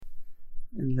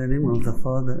In the name of the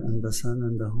Father, and the Son,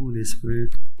 and the Holy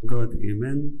Spirit, God,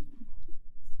 Amen.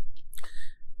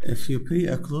 If you pay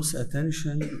a close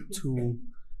attention to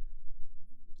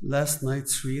last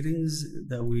night's readings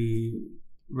that we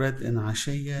read in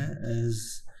Ashaya,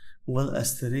 as well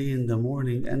as today in the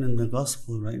morning and in the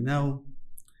Gospel right now,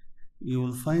 you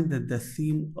will find that the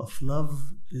theme of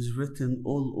love is written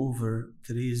all over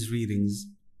today's readings.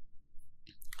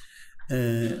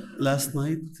 Last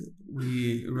night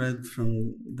we read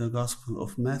from the Gospel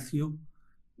of Matthew,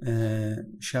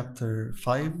 chapter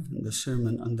 5, the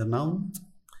Sermon on the Mount.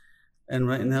 And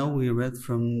right now we read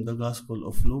from the Gospel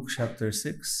of Luke, chapter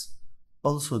 6,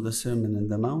 also the Sermon on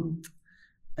the Mount.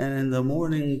 And in the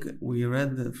morning we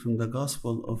read from the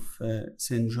Gospel of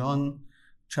St. John,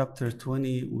 chapter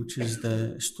 20, which is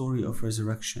the story of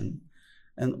resurrection.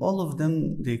 And all of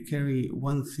them, they carry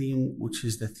one theme, which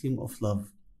is the theme of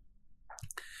love.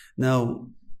 Now,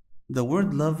 the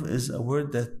word love is a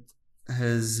word that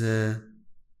has,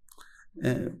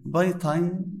 by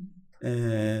time,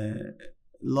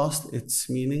 lost its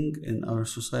meaning in our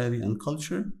society and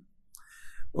culture,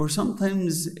 or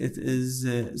sometimes it is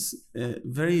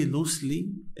very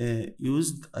loosely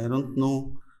used. I don't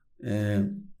know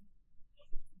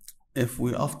if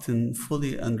we often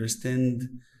fully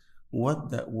understand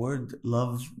what that word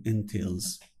love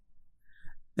entails.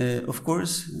 Of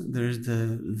course, there's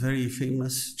the very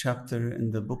famous chapter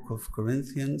in the book of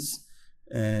Corinthians,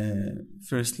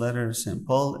 first letter of St.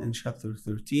 Paul in chapter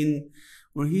 13,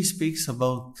 where he speaks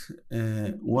about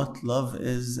what love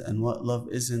is and what love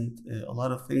isn't, a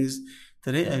lot of things.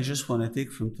 Today, I just want to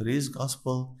take from today's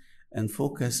gospel and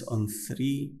focus on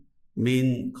three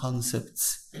main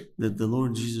concepts that the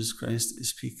Lord Jesus Christ is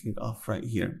speaking of right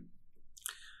here.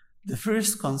 The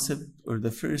first concept, or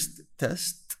the first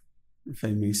test, if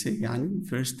I may say,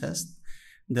 first test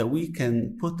that we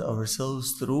can put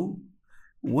ourselves through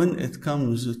when it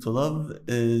comes to love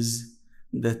is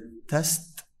the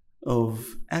test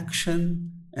of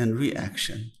action and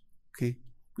reaction. Okay,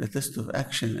 the test of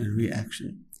action and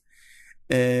reaction.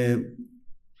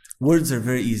 Words are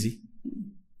very easy,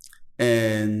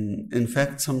 and in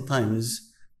fact,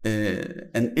 sometimes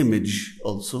an image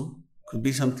also could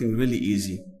be something really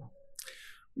easy.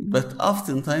 But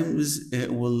oftentimes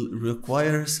it will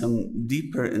require some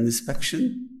deeper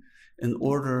inspection in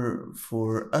order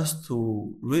for us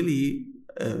to really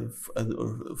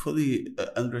or fully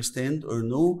understand or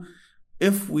know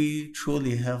if we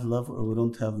truly have love or we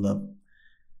don't have love.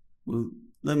 Well,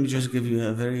 let me just give you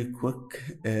a very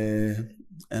quick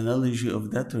analogy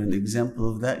of that, or an example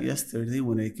of that. Yesterday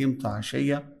when I came to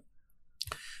Ashaya,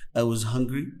 I was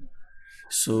hungry.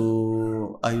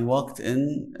 So I walked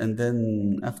in, and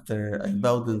then after I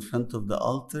bowed in front of the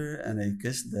altar and I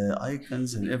kissed the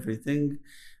icons and everything,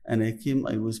 and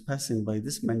I was passing by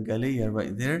this Mangalaya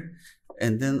right there,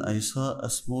 and then I saw a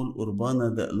small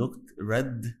urbana that looked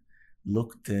red,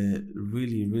 looked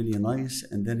really, really nice.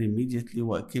 And then immediately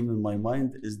what came in my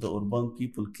mind is the urban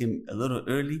people came a little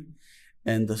early,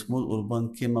 and the small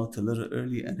urban came out a little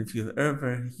early. And if you're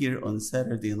ever here on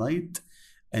Saturday night,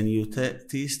 and you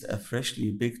taste a freshly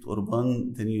baked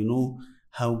urban, then you know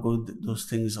how good those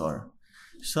things are.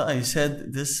 So I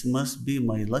said, this must be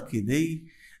my lucky day,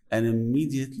 and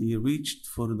immediately reached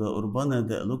for the urbana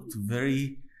that looked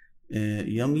very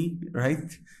yummy,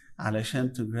 right?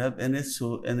 علشان to grab in it.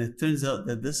 So, and it turns out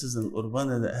that this is an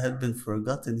urbana that had been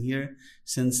forgotten here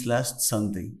since last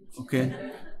Sunday, okay?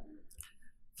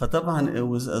 فطبعا it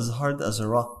was as hard as a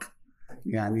rock,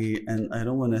 and I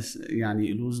don't want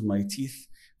to lose my teeth.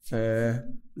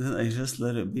 Then I just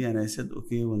let it be, and I said,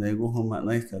 okay, when I go home at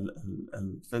night,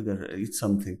 I'll figure eat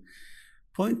something.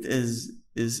 Point is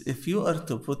if you are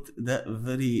to put that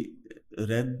very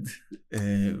red,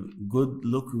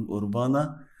 good-looking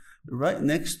urbana right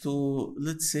next to,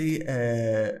 let's say,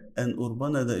 an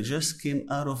urbana that just came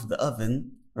out of the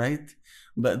oven, right?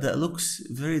 But that looks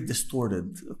very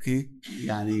distorted, okay?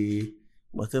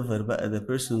 Whatever, the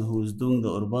person who was doing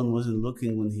the urban wasn't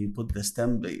looking when he put the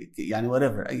stamp,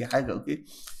 whatever, أي حاجة, okay?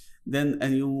 Then,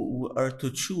 and you are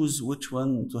to choose which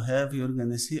one to have, you're going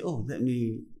to say, oh, let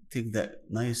me take that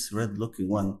nice red looking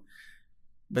one.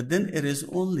 But then it is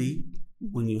only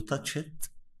when you touch it,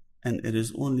 and it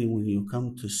is only when you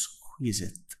come to squeeze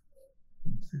it.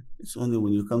 It's only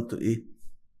when you come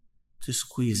to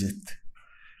squeeze it,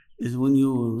 is when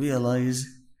you realize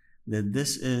that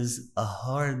this is a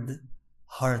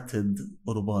hard-hearted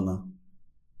urbana.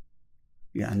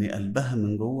 قلبها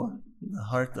من جوه, the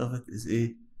heart of it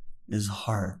is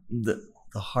hard. The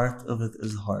heart of it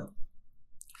is hard.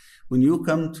 When you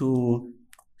come to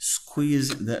squeeze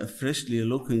the freshly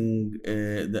looking,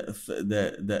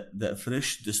 the fresh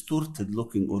distorted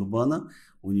looking urbana.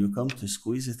 When you come to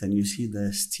squeeze it and you see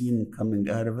the steam coming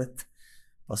out of it,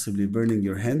 possibly burning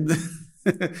your hand,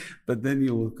 but then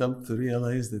you will come to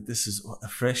realize that this is a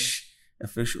fresh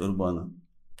urbana.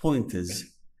 Point is,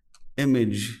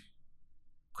 image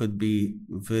could be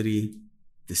very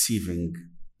deceiving.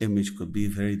 Image could be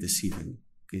very deceiving.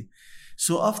 Okay,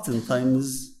 so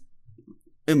oftentimes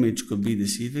image could be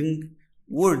deceiving,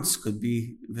 words could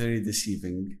be very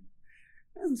deceiving,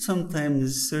 and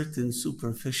sometimes certain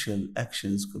superficial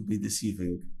actions could be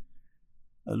deceiving.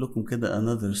 لكم كده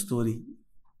another story,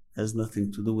 has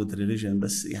nothing to do with religion,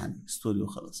 بس يعني story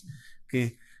وخلاص.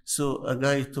 Okay, so a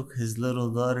man took his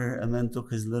little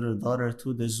daughter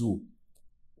to the zoo,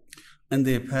 and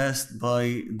they passed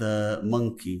by the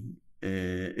monkey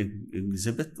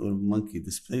exhibit or monkey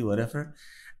display, whatever,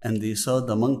 and they saw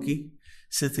the monkey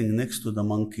sitting next to the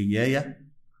monkey Yaya,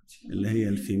 اللي هي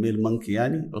الفيميل monkey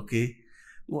يعني, okay,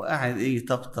 وقاعد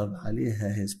يطبطب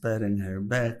عليها, he's patting her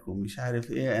back ومش عارف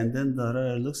and then the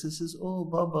daughter looks and says, oh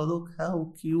Baba, look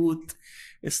how cute,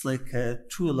 it's like a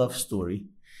true love story.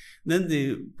 Then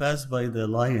they pass by the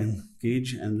lion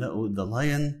cage and the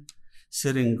lion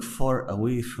sitting far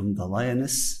away from the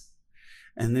lioness,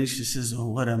 and then she says, oh,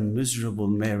 what a miserable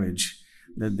marriage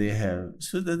that they have.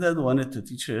 So the dad wanted to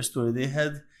teach her a story. They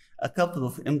had a couple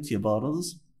of empty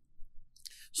bottles,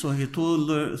 so he told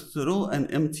her, throw an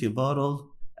empty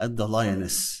bottle at the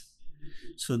lioness.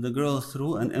 So the girl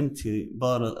threw an empty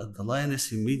bottle at the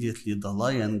lioness. Immediately the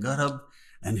lion got up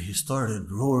and he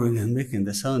started roaring and making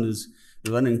the sound, is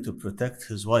running to protect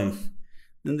his wife.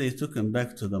 Then they took him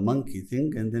back to the monkey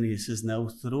thing, and then he says, now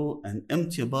throw an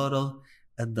empty bottle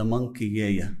at the monkey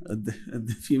Yaya, at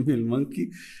the female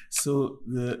monkey. So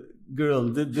the girl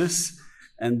did this,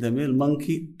 and the male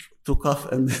monkey took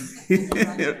off and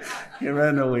he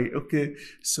ran away. Okay,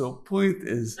 so point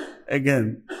is,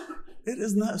 again, it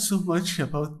is not so much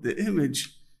about the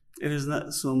image, it is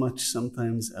not so much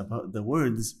sometimes about the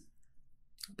words,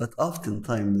 but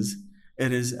oftentimes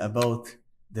it is about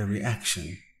the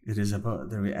reaction. It is about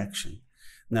the reaction.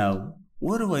 Now,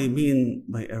 what do I mean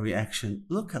by a reaction?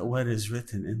 Look at what is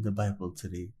written in the Bible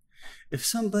today. If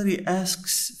somebody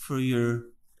asks for your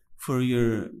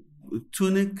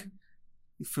tunic,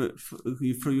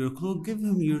 for your cloak, give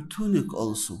him your tunic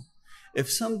also.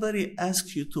 If somebody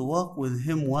asks you to walk with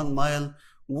him 1 mile,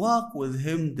 walk with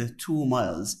him the 2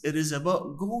 miles. It is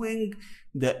about going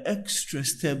the extra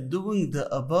step, doing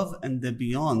the above and the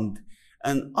beyond.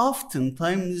 And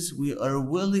oftentimes we are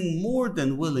more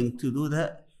than willing to do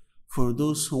that for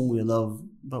those whom we love,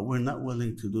 but we're not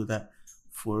willing to do that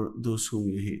for those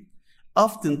whom we hate.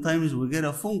 Oftentimes we get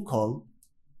a phone call,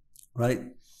 right,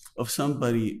 of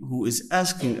somebody who is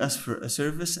asking us for a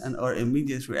service, and our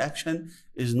immediate reaction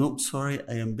is, no, sorry,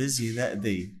 I am busy that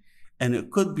day. And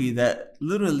it could be that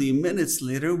literally minutes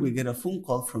later we get a phone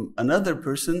call from another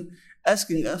person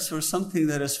asking us for something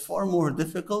that is far more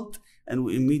difficult, and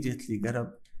we immediately get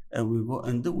up and we go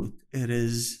and do it. It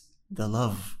is the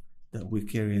love that we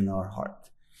carry in our heart.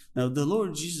 Now the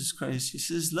Lord Jesus Christ, he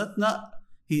says,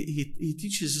 he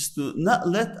teaches us to not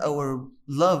let our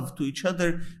love to each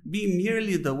other be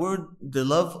merely the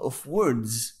love of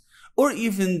words, or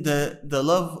even the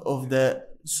love of the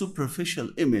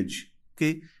superficial image.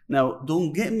 Okay, now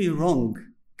don't get me wrong.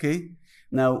 Okay,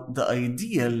 now the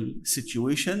ideal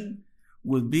situation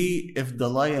would be if the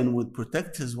lion would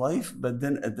protect his wife, but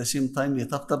then at the same time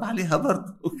يطبطب عليها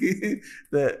برضه, okay,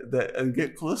 and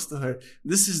get close to her.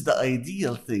 This is the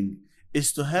ideal thing,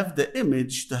 is to have the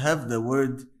image, to have the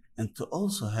word, and to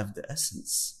also have the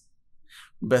essence.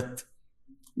 But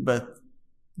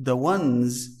the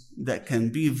ones that can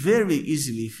be very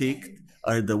easily faked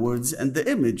are the words and the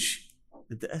image.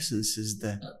 But the essence is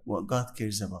what God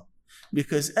cares about.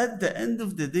 Because at the end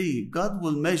of the day, God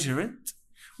will measure it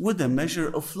with a measure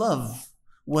of love.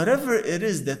 Whatever it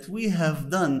is that we have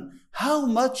done, how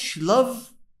much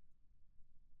love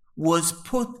was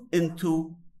put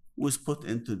into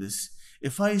this.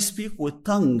 If I speak with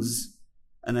tongues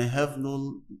and I have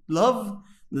no love,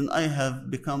 then I have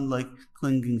become like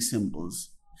clinging cymbals.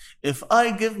 If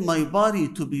I give my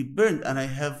body to be burned and I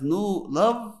have no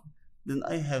love, then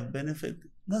I have benefited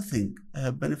nothing. I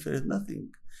have benefited nothing.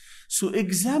 So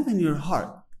examine your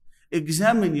heart.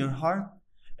 Examine your heart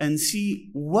and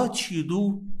see what you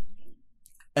do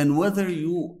and whether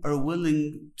you are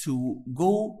willing to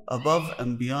go above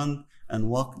and beyond and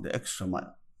walk the extra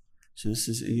mile. So this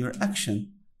is in your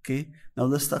action. Okay, now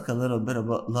let's talk a little bit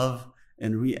about love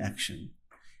and reaction.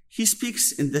 He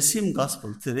speaks in the same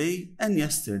gospel today and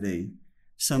yesterday.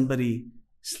 Somebody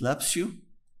slaps you,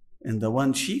 in the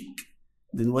one cheek,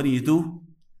 then what do?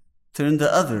 Turn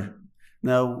the other.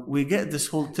 Now, we get this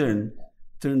whole turn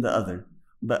the other.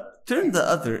 But turn the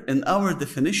other, in our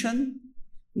definition,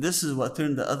 this is what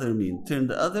turn the other means. Turn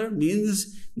the other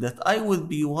means that I would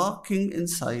be walking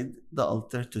inside the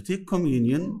altar to take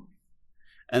communion,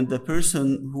 and the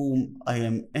person whom I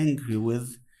am angry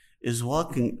with is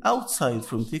walking outside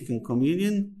from taking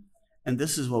communion, and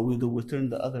this is what we do. We turn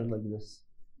the other like this.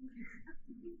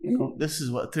 This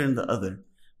is what turn the other.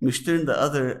 Mish turn the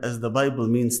other as the Bible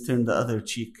means turn the other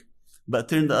cheek. But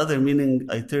turn the other meaning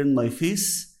I turn my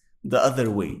face the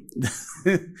other way.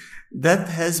 That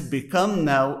has become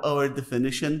now our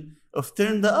definition of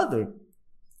turn the other.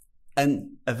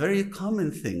 And a very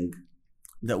common thing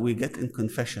that we get in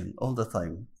confession all the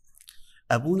time.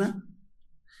 Abuna,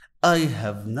 I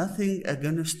have nothing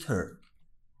against her.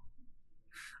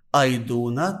 I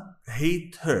do not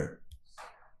hate her.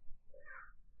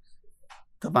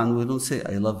 Taban, we don't say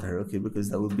I love her, okay, because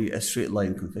that would be a straight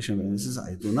line confession. But this is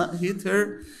I do not hate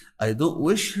her. I don't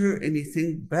wish her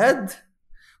anything bad,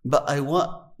 but I want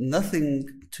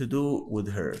nothing to do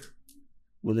with her.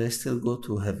 Will I still go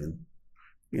to heaven?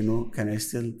 Can I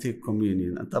still take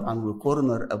communion? And طبعا we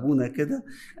corner Abuna كده,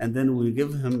 and then we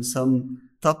give him some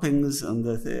toppings on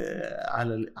the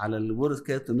على الورد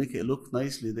كده to make it look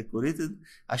nicely decorated.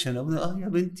 عشان أبونا يا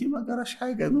بنتي ما جراش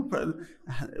حاجة, no problem.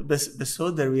 بس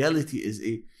so the reality is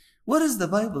what does the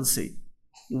Bible say?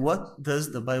 What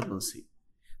does the Bible say?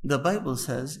 The Bible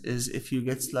says is if you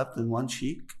get slapped in one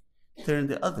cheek, turn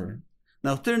the other.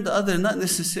 Now turn the other not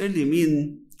necessarily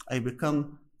mean I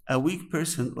become a weak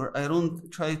person, or I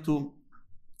don't try to,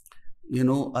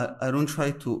 I don't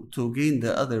try to gain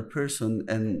the other person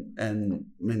and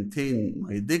maintain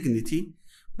my dignity,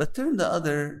 but turn the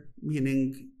other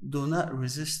meaning do not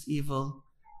resist evil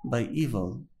by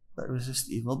evil, but resist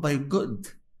evil by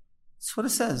good. That's what it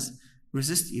says.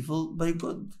 Resist evil by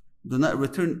good. Do not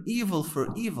return evil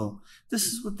for evil. This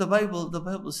is what the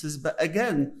Bible says. But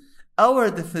again, our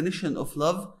definition of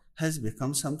love has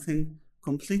become something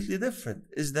completely different.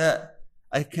 Is that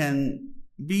I can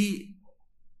be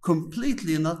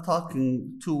completely not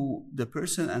talking to the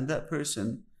person, and that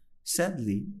person,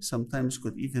 sadly, sometimes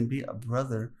could even be a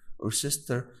brother or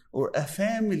sister or a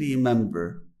family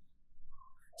member,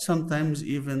 sometimes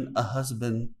even a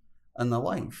husband and a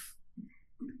wife.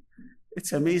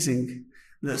 It's amazing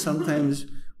that sometimes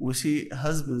we see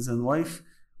husbands and wife,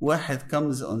 واحد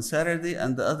comes on Saturday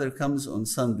and the other comes on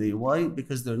Sunday. Why?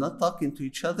 Because they're not talking to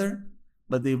each other,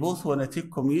 but they both want to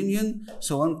take communion.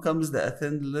 So one comes to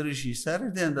attend the liturgy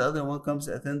Saturday and the other one comes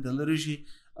to attend the liturgy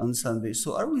on Sunday.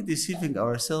 So are we deceiving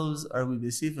ourselves? Are we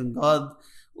deceiving God?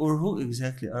 Or who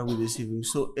exactly are we deceiving?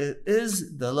 So it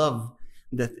is the love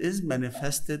that is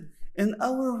manifested in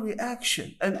our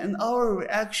reaction. And in our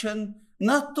reaction,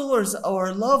 not towards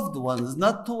our loved ones,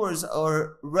 not towards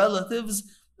our relatives,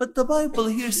 but the Bible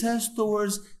here says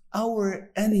towards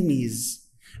our enemies.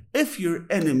 If your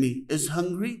enemy is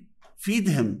hungry, feed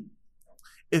him.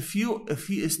 If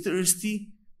he is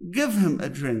thirsty, give him a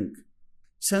drink.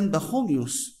 Saint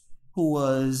Pachomius, who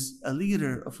was a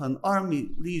leader of an army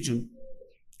legion,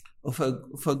 of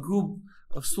a group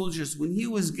of soldiers, when he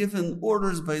was given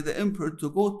orders by the emperor to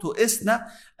go to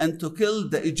Isna and to kill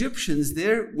the Egyptians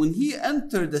there, when he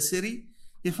entered the city,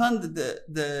 he found the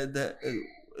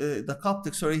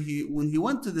Coptic, when he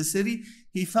went to the city,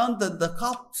 he found that the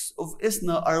Copts of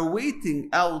Isna are waiting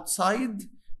outside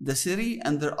the city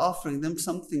and they're offering them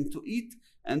something to eat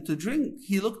and to drink.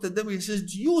 He looked at them and he says,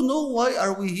 do you know why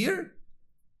are we here?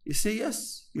 He say,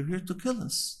 yes, you're here to kill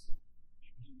us.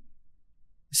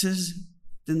 He says,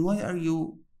 then why are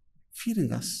you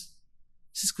feeding us?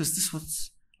 He says, because this is what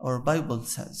our Bible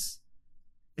says.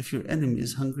 If your enemy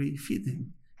is hungry, feed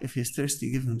him. If he's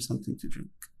thirsty, give him something to drink.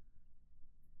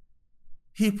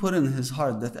 He put in his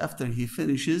heart that after he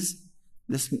finishes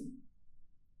this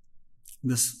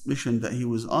mission that he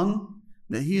was on,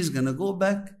 that he is going to go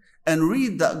back and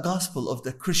read the gospel of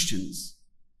the Christians.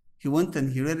 He went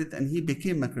and he read it and he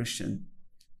became a Christian.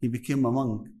 He became a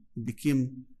monk. He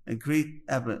became a great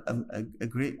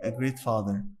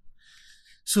father.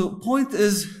 So point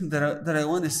is that I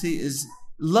want to say is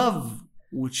love,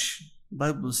 which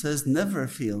Bible says never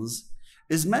fails,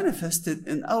 is manifested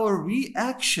in our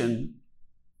reaction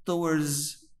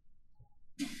towards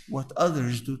what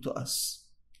others do to us.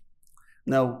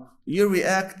 Now, you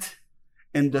react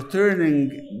in the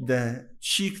turning the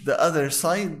cheek the other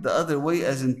side, the other way,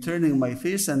 as in turning my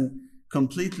face and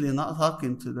completely not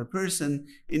talking to the person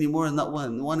anymore, not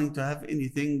wanting to have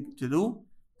anything to do,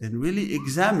 then really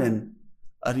examine,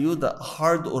 are you the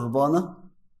hard urbana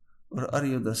or are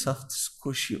you the soft,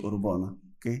 squishy urbana?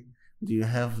 Okay? Do you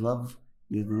have love?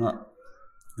 You do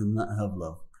not have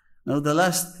love. Now the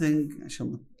last thing,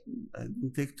 I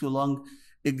don't take too long,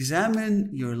 examine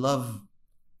your love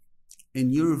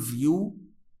in your view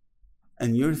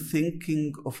and your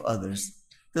thinking of others.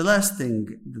 The last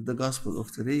thing that the Gospel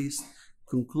of today is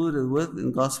concluded with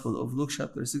in Gospel of Luke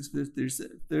chapter 6 verse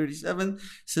 37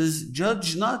 says,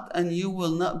 judge not and you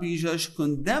will not be judged,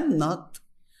 condemn not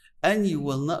and you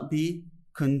will not be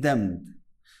condemned.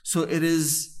 So it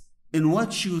is in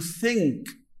what you think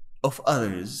of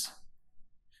others.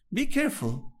 Be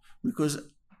careful, because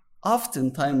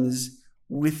oftentimes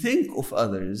we think of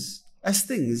others as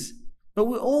things, but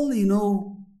we only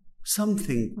know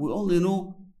something. We only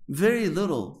know very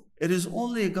little. It is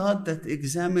only God that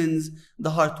examines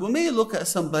the heart. We may look at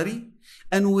somebody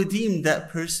and we deem that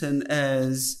person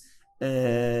as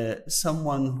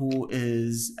someone who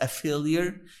is a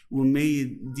failure. We may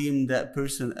deem that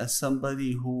person as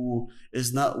somebody who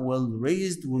is not well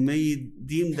raised. We may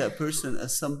deem that person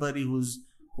as somebody who's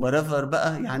whatever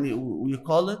بقى يعني we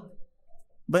call it.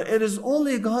 But it is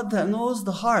only God that knows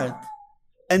the heart,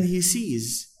 and He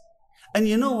sees. And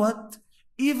you know what?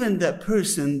 Even that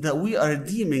person that we are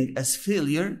deeming as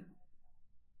failure,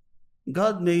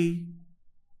 God may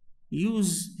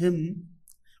use him,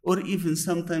 or even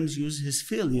sometimes use his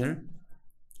failure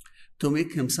to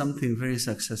make him something very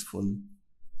successful.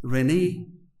 René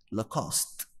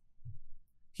Lacoste,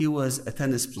 he was a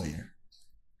tennis player,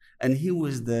 and he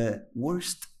was the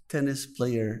worst tennis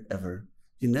player ever.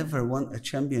 He never won a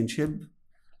championship,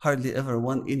 hardly ever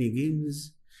won any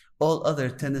games. All other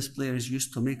tennis players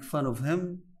used to make fun of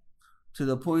him, to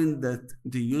the point that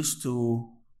they used to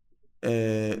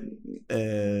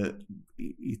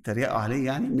يتريقوا عليه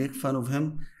يعني, make fun of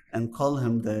him and call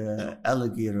him the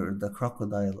alligator or the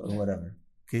crocodile or whatever.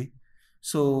 Okay,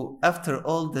 so after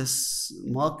all this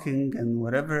mocking and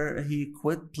whatever, he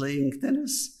quit playing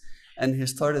tennis and he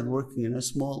started working in a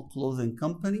small clothing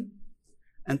company,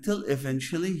 until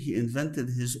eventually he invented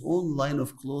his own line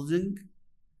of clothing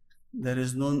that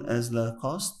is known as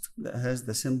Lacoste, that has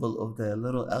the symbol of the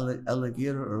little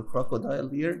alligator or crocodile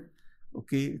here.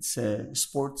 Okay, it's a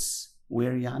sports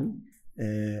wear يعني,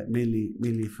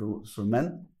 mainly for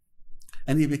men.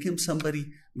 And he became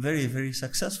somebody very, very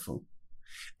successful.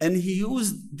 And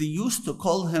they used to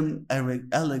call him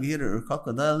alligator or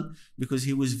crocodile because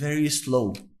he was very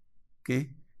slow. Okay,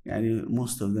 يعني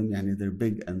most of them يعني they're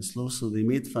big and slow, so they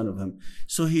made fun of him.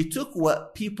 So he took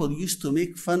what people used to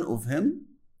make fun of him,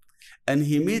 and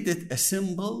he made it a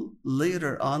symbol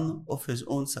later on of his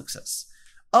own success.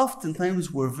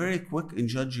 Oftentimes, we're very quick in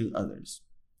judging others.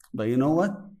 But you know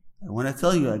what? I want to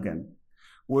tell you again.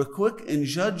 We're quick in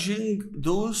judging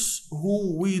those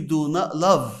whom we do not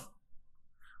love.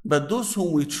 But those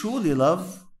whom we truly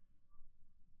love,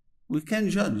 we can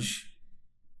judge.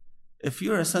 If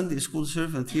you're a Sunday school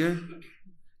servant here,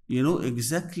 you know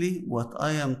exactly what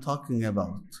I am talking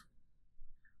about.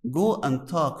 Go and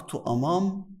talk to a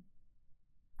mom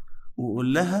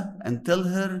وقول لها and tell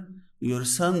her your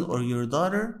son or your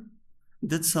daughter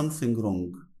did something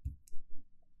wrong.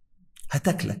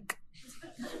 هتاكلك.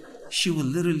 She will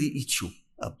literally eat you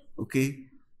up, okay?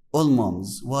 All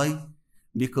moms. Why?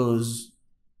 Because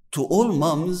to all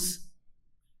moms,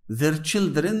 their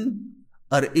children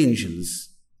are angels,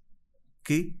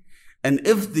 okay? And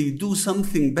if they do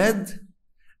something bad,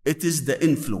 it is the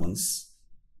influence.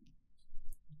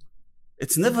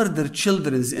 It's never their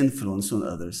children's influence on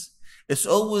others. It's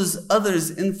always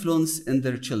others' influence in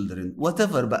their children.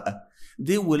 Whatever بقى.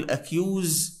 They will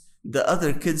accuse the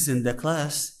other kids in the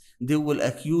class. They will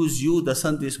accuse you, the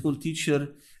Sunday school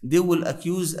teacher. They will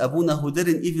accuse أبونا who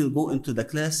didn't even go into the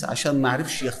class عشان ما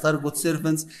عرفش يختار good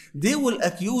servants. They will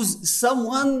accuse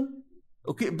someone,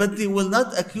 okay, but they will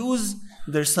not accuse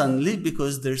their son.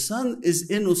 Because their son is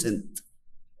innocent.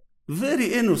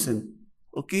 Very innocent,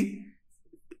 okay?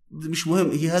 مش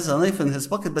مهم, he has a knife in his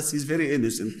pocket, but he's very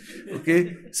innocent.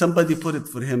 Okay, somebody put it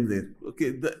for him there. Okay,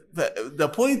 the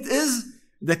point is,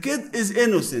 the kid is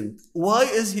innocent. Why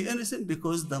is he innocent?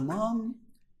 Because the mom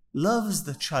loves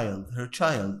the child, her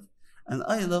child, and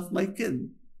I love my kid.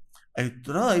 I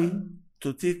try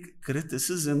to take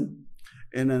criticism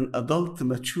in an adult,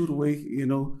 mature way, you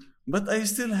know, but I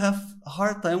still have a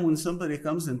hard time when somebody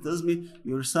comes and tells me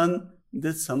your son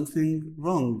did something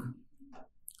wrong.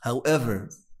 However,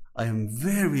 I am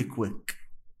very quick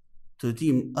to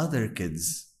deem other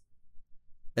kids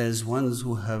as ones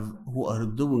who are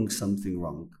doing something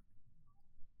wrong.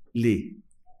 ليه?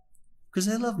 Because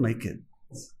I love my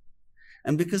kids.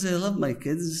 And because I love my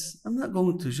kids, I'm not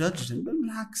going to judge them.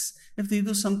 بالعكس, if they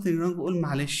do something wrong, أقول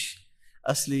معلش,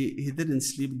 أصلي he didn't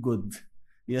sleep good.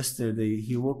 yesterday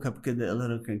he woke up كده a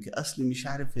little cranky. أصلي مش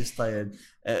عارف he's tired.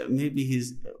 Maybe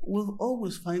we'll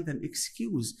always find an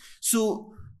excuse.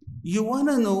 So you want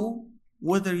to know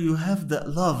whether you have that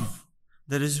love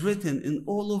that is written in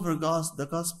all over the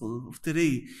gospel of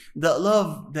today, that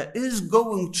love that is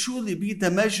going truly be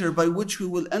the measure by which we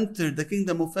will enter the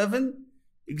kingdom of heaven.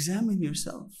 Examine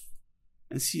yourself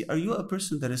and see, are you a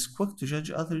person that is quick to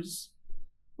judge others?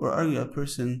 Or are you a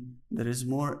person that is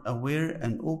more aware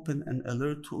and open and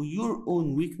alert to your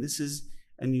own weaknesses,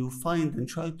 and you find and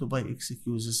try to buy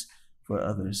excuses for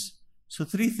others? So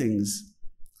 3 things: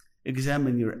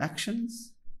 examine your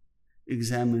actions,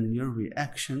 examine your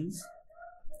reactions,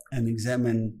 and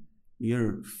examine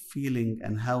your feeling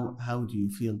and how do you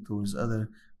feel towards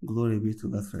other. Glory be to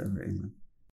God forever. Amen.